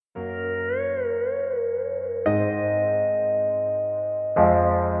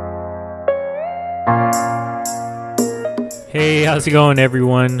Hey, how's it going,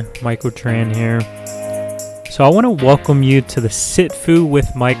 everyone? Michael Tran here. So, I want to welcome you to the Sitfu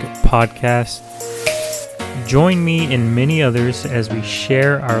with Mike podcast. Join me and many others as we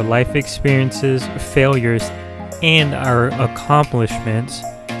share our life experiences, failures, and our accomplishments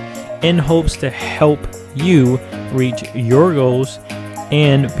in hopes to help you reach your goals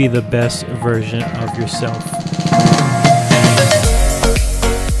and be the best version of yourself.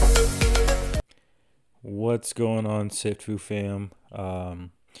 What's going on, Sitfu fam?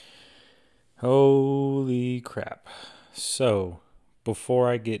 Holy crap. So, before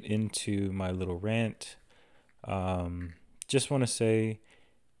I get into my little rant, just want to say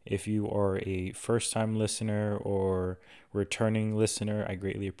if you are a first-time listener or returning listener, I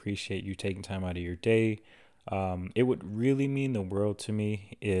greatly appreciate you taking time out of your day. It would really mean the world to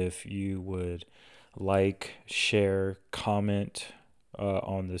me if you would like, share, comment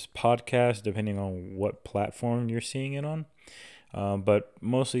on this podcast, depending on what platform you're seeing it on. But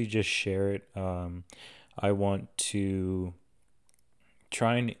mostly just share it. I want to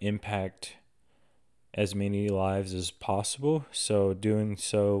try and impact as many lives as possible. So doing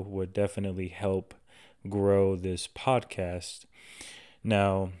so would definitely help grow this podcast.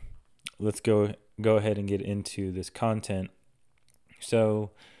 Now, let's go ahead and get into this content. So,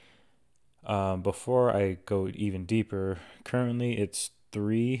 before I go even deeper, currently it's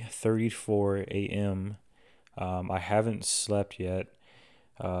 3:34 a.m. I haven't slept yet,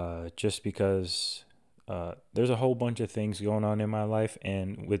 just because there's a whole bunch of things going on in my life,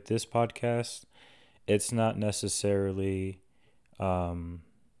 and with this podcast, it's not necessarily trying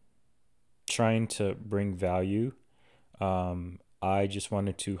to bring value. I just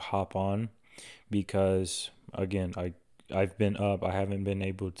wanted to hop on because, again, I've been up. I haven't been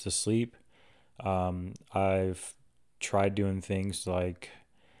able to sleep. I've tried doing things like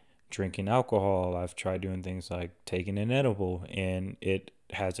drinking alcohol. I've tried doing things like taking an edible, and it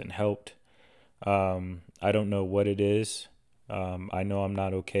hasn't helped. I don't know what it is. I know I'm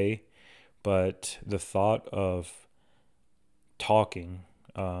not okay, but the thought of talking,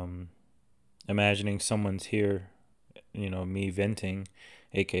 imagining someone's here, me venting,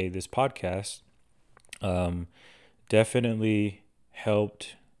 aka this podcast, um, definitely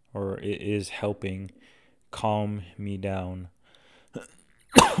helped, or it is helping calm me down.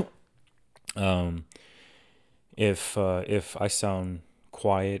 Um, if I sound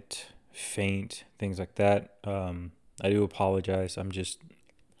quiet, faint, things like that, I do apologize. I'm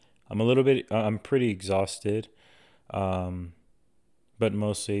pretty exhausted. Um, but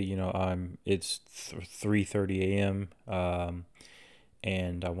mostly, it's 3:30 a.m.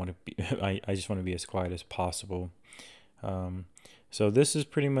 And I want to be, I just want to be as quiet as possible. Um, so this is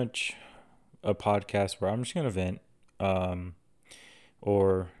pretty much a podcast where I'm just gonna vent,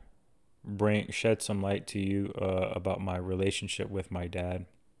 or shed some light to you about my relationship with my dad,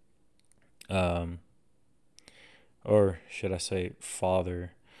 um, or should I say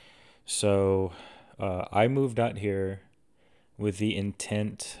father. So I moved out here with the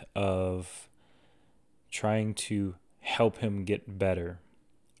intent of trying to help him get better.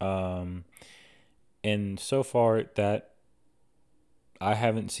 Um, and so far that I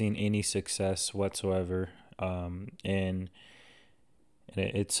haven't seen any success whatsoever. And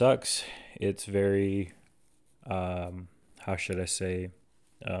it sucks. It's very, how should I say,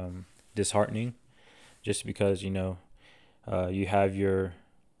 disheartening, just because, you have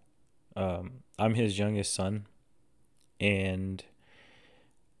I'm his youngest son, and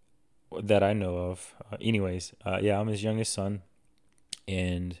that I know of. Yeah, I'm his youngest son,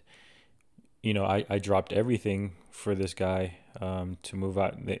 and I dropped everything for this guy, to move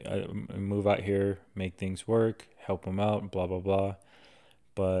out here, make things work, help him out, blah blah blah.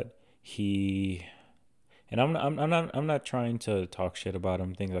 But he and I'm not trying to talk shit about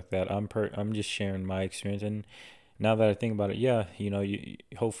him, things like that. I'm just sharing my experience, and now that I think about it, yeah, you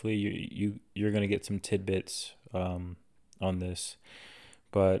hopefully you're gonna get some tidbits on this.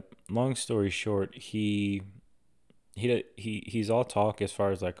 But long story short, he's all talk as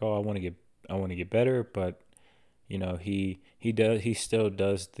far as like, oh, I want to get better, but he still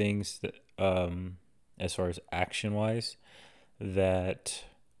does things that, as far as action wise, that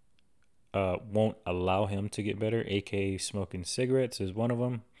won't allow him to get better, aka smoking cigarettes is one of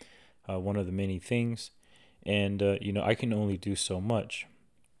them, one of the many things. And I can only do so much.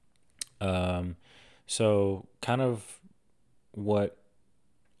 So kind of what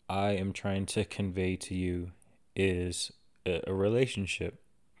I am trying to convey to you is a relationship.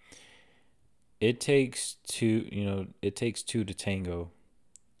 It takes two to tango,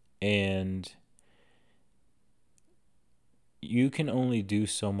 and you can only do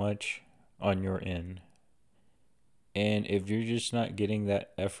so much on your end. And if you're just not getting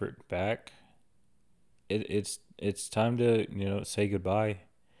that effort back, it's time to, say goodbye.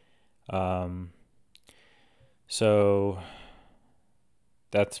 Um, so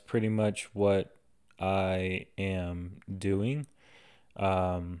that's pretty much what I am doing.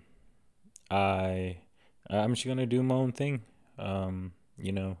 Um, I I'm just gonna do my own thing.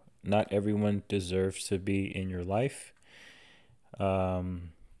 You know, not everyone deserves to be in your life.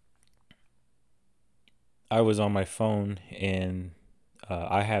 Um, I was on my phone and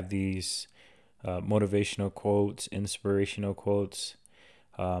I have these motivational quotes, inspirational quotes.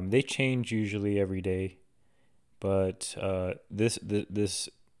 They change usually every day, but this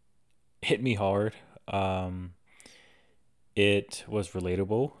hit me hard. Um, it was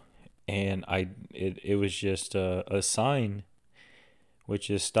relatable, and it was just a sign, which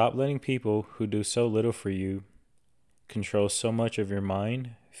is stop letting people who do so little for you control so much of your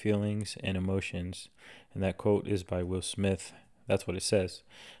mind, feelings, and emotions. And that quote is by Will Smith. That's what it says.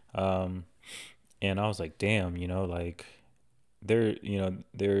 Um, and I was like, damn, like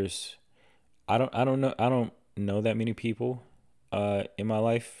there's I don't know that many people in my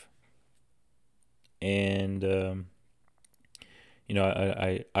life, and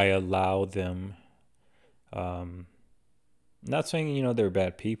I allow them. Um, Not saying they're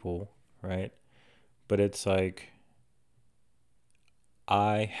bad people, right? But it's like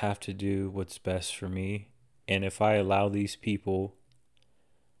I have to do what's best for me, and if I allow these people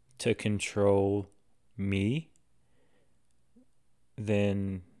to control me,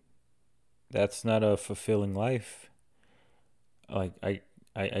 then that's not a fulfilling life. Like I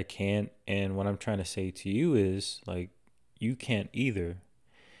can't. And what I'm trying to say to you is like you can't either.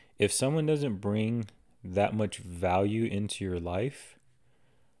 If someone doesn't bring that much value into your life,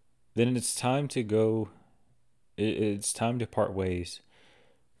 then it's time to go. It's time to part ways,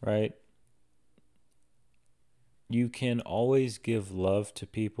 right? You can always give love to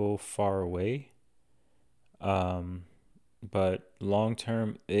people far away, um, but long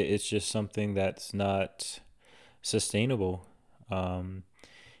term, it's just something that's not sustainable. Um,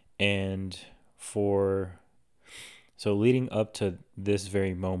 and for so leading up to this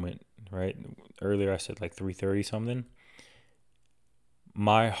very moment, right? Earlier I said like 3:30 something.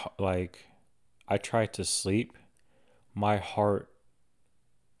 Like I tried to sleep. My heart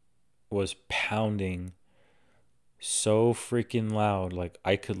was pounding so freaking loud, like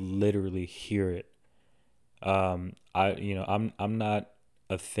I could literally hear it. I'm not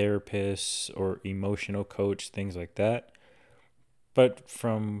a therapist or emotional coach, things like that. But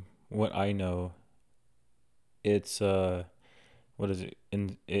from what I know, it's what is it?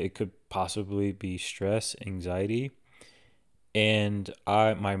 And it could possibly be stress, anxiety, and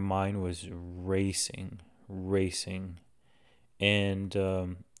my mind was racing, and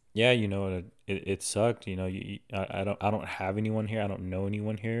yeah, it sucked. I don't have anyone here. I don't know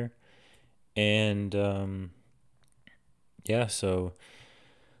anyone here, and yeah, so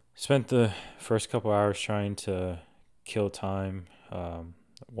spent the first couple hours trying to kill time,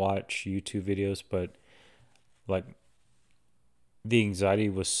 watch YouTube videos, but like the anxiety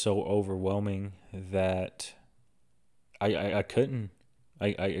was so overwhelming that I couldn't.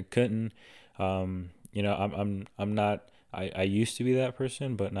 I couldn't. I'm not. I used to be that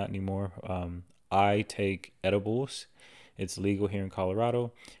person, but not anymore. I take edibles. It's legal here in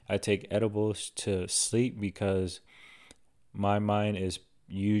Colorado. I take edibles to sleep because my mind is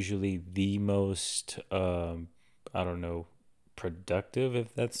usually the most I don't know, productive,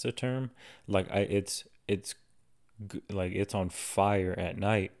 if that's the term. Like like it's on fire at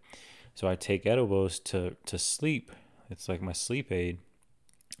night. So I take edibles to sleep. It's like my sleep aid,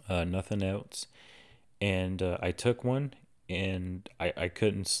 nothing else. And I took one, and I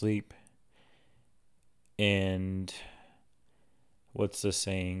couldn't sleep. And what's the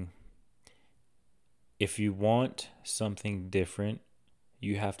saying? If you want something different,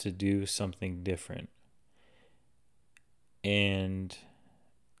 you have to do something different. And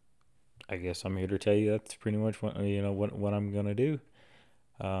I guess I'm here to tell you that's pretty much what I'm gonna do.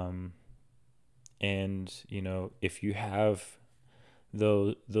 Um, and if you have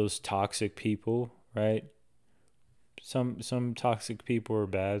those toxic people, right? Some toxic people are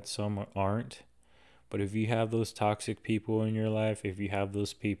bad, some aren't. But if you have those toxic people in your life, if you have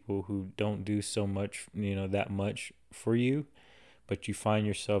those people who don't do so much, that much for you, but you find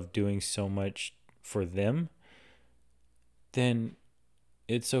yourself doing so much for them, then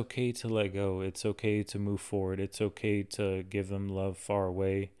it's okay to let go. It's okay to move forward. It's okay to give them love far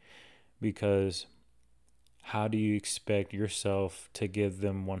away, because how do you expect yourself to give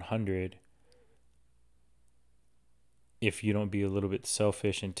them 100 if you don't be a little bit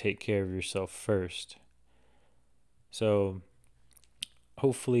selfish and take care of yourself first? So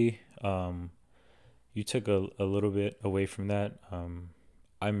hopefully you took a little bit away from that.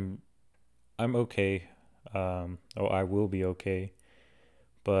 I'm okay. Or I will be okay.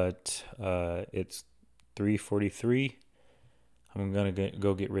 But it's 3:43. I'm gonna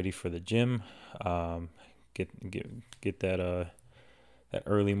go get ready for the gym. Get that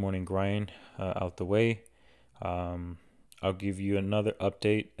early morning grind out the way. I'll give you another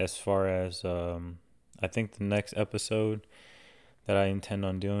update as far as I think the next episode that I intend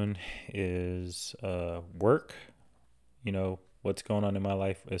on doing is work. You know, what's going on in my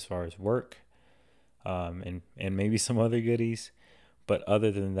life as far as work, and maybe some other goodies. But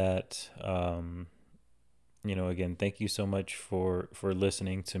other than that, again, thank you so much for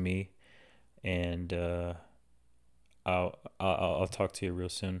listening to me, and I'll talk to you real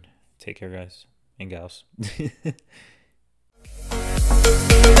soon. Take care, guys and gals.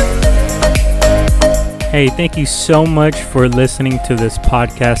 Hey, thank you so much for listening to this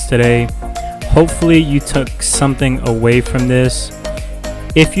podcast today. Hopefully you took something away from this.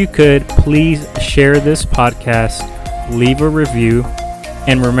 If you could, please share this podcast, leave a review,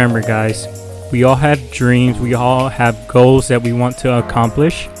 and remember, guys, we all have dreams. We all have goals that we want to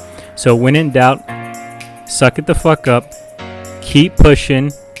accomplish. So when in doubt, suck it the fuck up, keep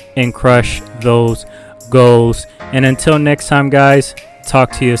pushing, and crush those goals. And until next time, guys,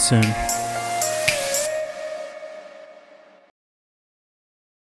 talk to you soon.